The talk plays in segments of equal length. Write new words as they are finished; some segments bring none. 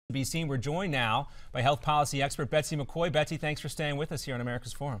Be seen. We're joined now by health policy expert Betsy McCaughey. Betsy, thanks for staying with us here on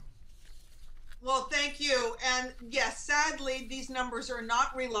America's Forum. Well, thank you. And yes, sadly, these numbers are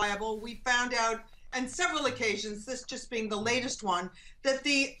not reliable. We found out on several occasions, this just being the latest one, that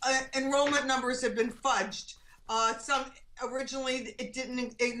the enrollment numbers have been fudged. Originally, it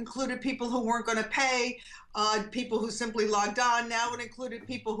included people who weren't going to pay, people who simply logged on. Now it included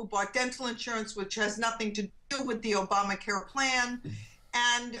people who bought dental insurance, which has nothing to do with the Obamacare plan.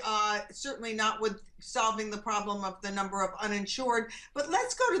 And certainly not with solving the problem of the number of uninsured. But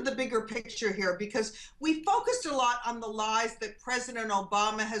let's go to the bigger picture here, because we focused a lot on the lies that President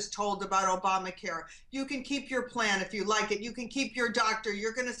Obama has told about Obamacare. You can keep your plan if you like it. You can keep your doctor.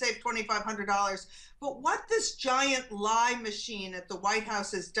 You're going to save $2,500. But what this giant lie machine at the White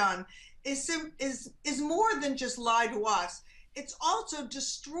House has done is more than just lie to us. It's also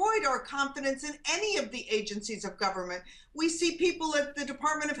destroyed our confidence in any of the agencies of government. We see people at the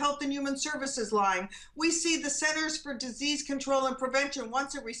Department of Health and Human Services lying. We see the Centers for Disease Control and Prevention,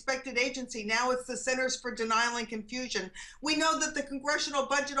 once a respected agency, now it's the Centers for Denial and Confusion. We know that the Congressional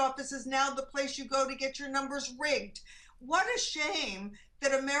Budget Office is now the place you go to get your numbers rigged. What a shame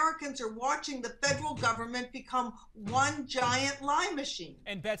that Americans are watching the federal government become one giant lie machine.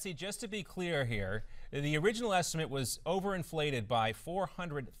 And Betsy, just to be clear here, the original estimate was overinflated by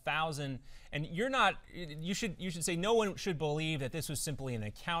 400,000, and you should say no one should believe that this was simply an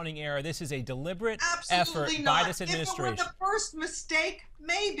accounting error. This is a deliberate effort by this administration. If it were the first mistake,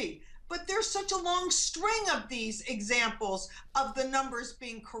 maybe. But there's such a long string of these examples of the numbers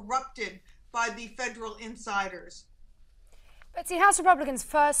being corrupted by the federal insiders. Betsy, House Republicans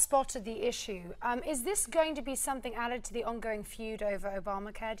first spotted the issue. Is this going to be something added to the ongoing feud over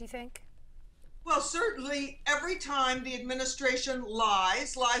Obamacare, do you think? Well, certainly every time the administration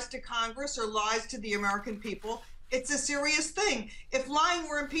lies to Congress or lies to the American people, it's a serious thing. If lying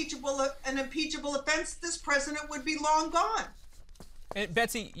were an impeachable offense, this president would be long gone. And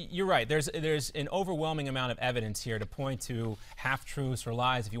Betsy, you're right. There's an overwhelming amount of evidence here to point to half-truths or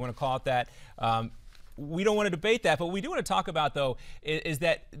lies, if you want to call it that. We don't want to debate that, but what we do want to talk about, though, is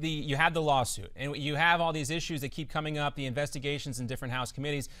that you have the lawsuit, and you have all these issues that keep coming up, the investigations in different House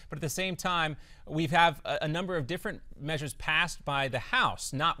committees, but at the same time, we have a number of different measures passed by the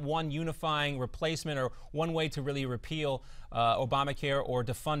House, not one unifying replacement or one way to really repeal Obamacare or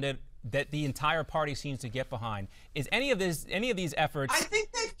defund it that the entire party seems to get behind. Is any of these efforts... I think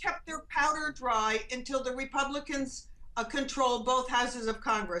they've kept their powder dry until the Republicans control both houses of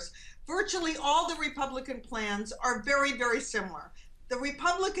Congress. Virtually all the Republican plans are very, very similar. The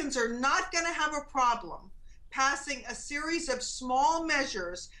Republicans are not going to have a problem passing a series of small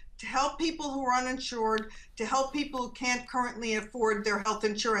measures to help people who are uninsured, to help people who can't currently afford their health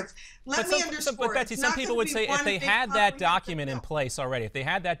insurance. Let me underscore. But Betsy, some people would say if they had that document in place already, if they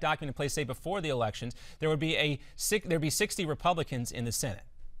had that document in place, say before the elections, there'd be 60 Republicans in the Senate.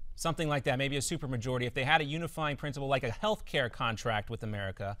 Something like that, maybe a supermajority. If they had a unifying principle like a health care contract with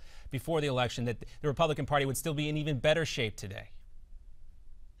America before the election, that the Republican Party would still be in even better shape today.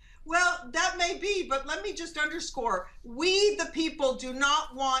 Well, that may be, but let me just underscore, we the people do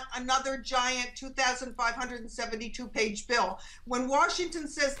not want another giant 2,572-page bill. When Washington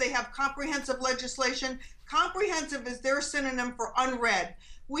says they have comprehensive legislation, comprehensive is their synonym for unread.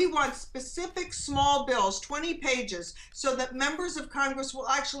 We want specific small bills, 20 pages, so that members of Congress will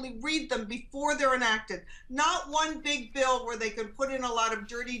actually read them before they're enacted. Not one big bill where they can put in a lot of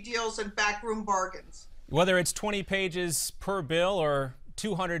dirty deals and backroom bargains. Whether it's 20 pages per bill or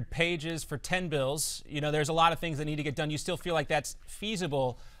 200 pages for 10 bills, you know, there's a lot of things that need to get done. You still feel like that's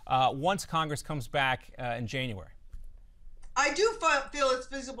feasible once Congress comes back in January? I do feel it's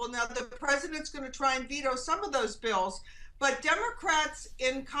feasible. Now, the president's going to try and veto some of those bills, but Democrats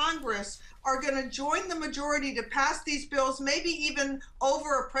in Congress are going to join the majority to pass these bills, maybe even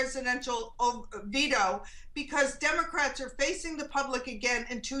over a presidential veto, because Democrats are facing the public again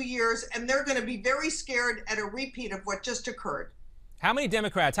in 2 years, and they're going to be very scared at a repeat of what just occurred. How much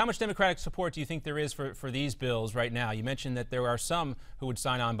Democratic support do you think there is for these bills right now? You mentioned that there are some who would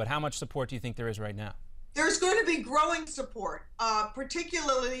sign on, but how much support do you think there is right now? There's going to be growing support,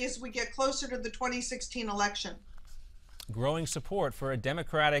 particularly as we get closer to the 2016 election. Growing support for a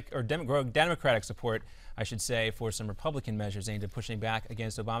growing Democratic support, I should say, for some Republican measures aimed at pushing back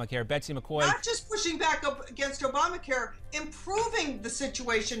against Obamacare. Betsy McCaughey. Not just pushing back against Obamacare, improving the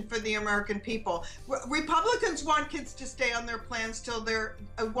situation for the American people. Republicans want kids to stay on their plans till they're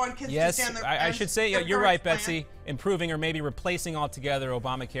want kids to stay on their plans. I should say you're right, Betsy. Improving or maybe replacing altogether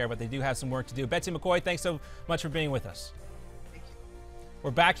Obamacare, but they do have some work to do. Betsy McCaughey, thanks so much for being with us. We're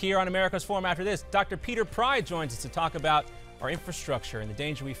back here on America's Forum after this. Dr. Peter Pry joins us to talk about our infrastructure, and the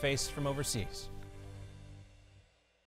danger we face from overseas.